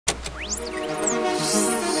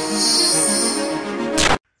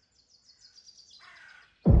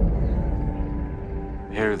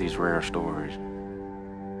Hear these rare stories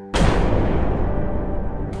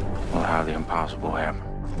of how the impossible happened.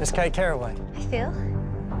 Miss Kate Caraway. I feel.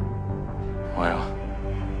 Well,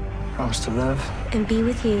 Promise to love. And be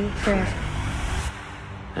with you forever.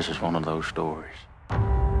 this is one of those stories.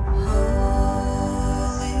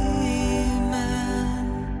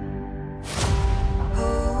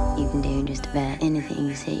 You can do just about anything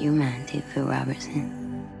you set your mind to, Phil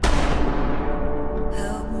Robertson.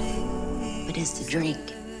 But it's the drink.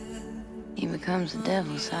 He becomes the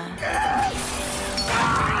devil's side.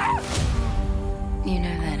 You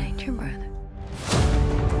know that ain't your brother.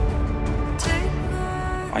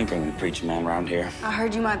 I ain't bringing the preacher man around here. I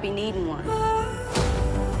heard you might be needing one.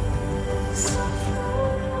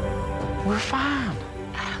 We're fine.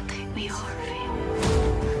 I don't think we are,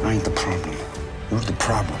 Phil. I ain't the problem. You're the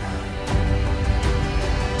problem.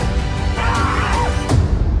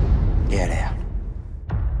 Get out.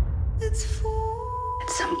 At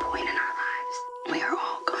some point in our lives, we are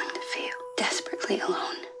all going to feel desperately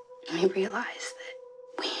alone. And we realize that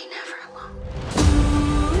we ain't never alone.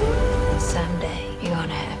 Someday, you're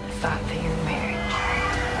gonna have to fight for your marriage.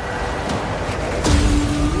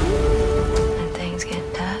 And things get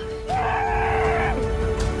tough.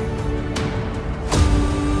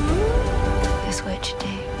 Guess what you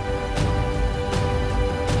do?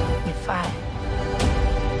 You fight.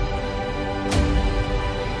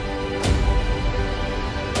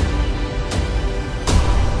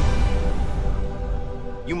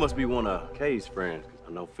 You must be one of Kay's friends.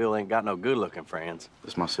 I know Phil ain't got no good-looking friends.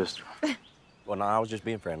 This is my sister. Well, no, I was just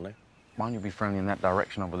being friendly. Why don't you be friendly in that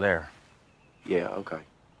direction over there? Yeah, okay.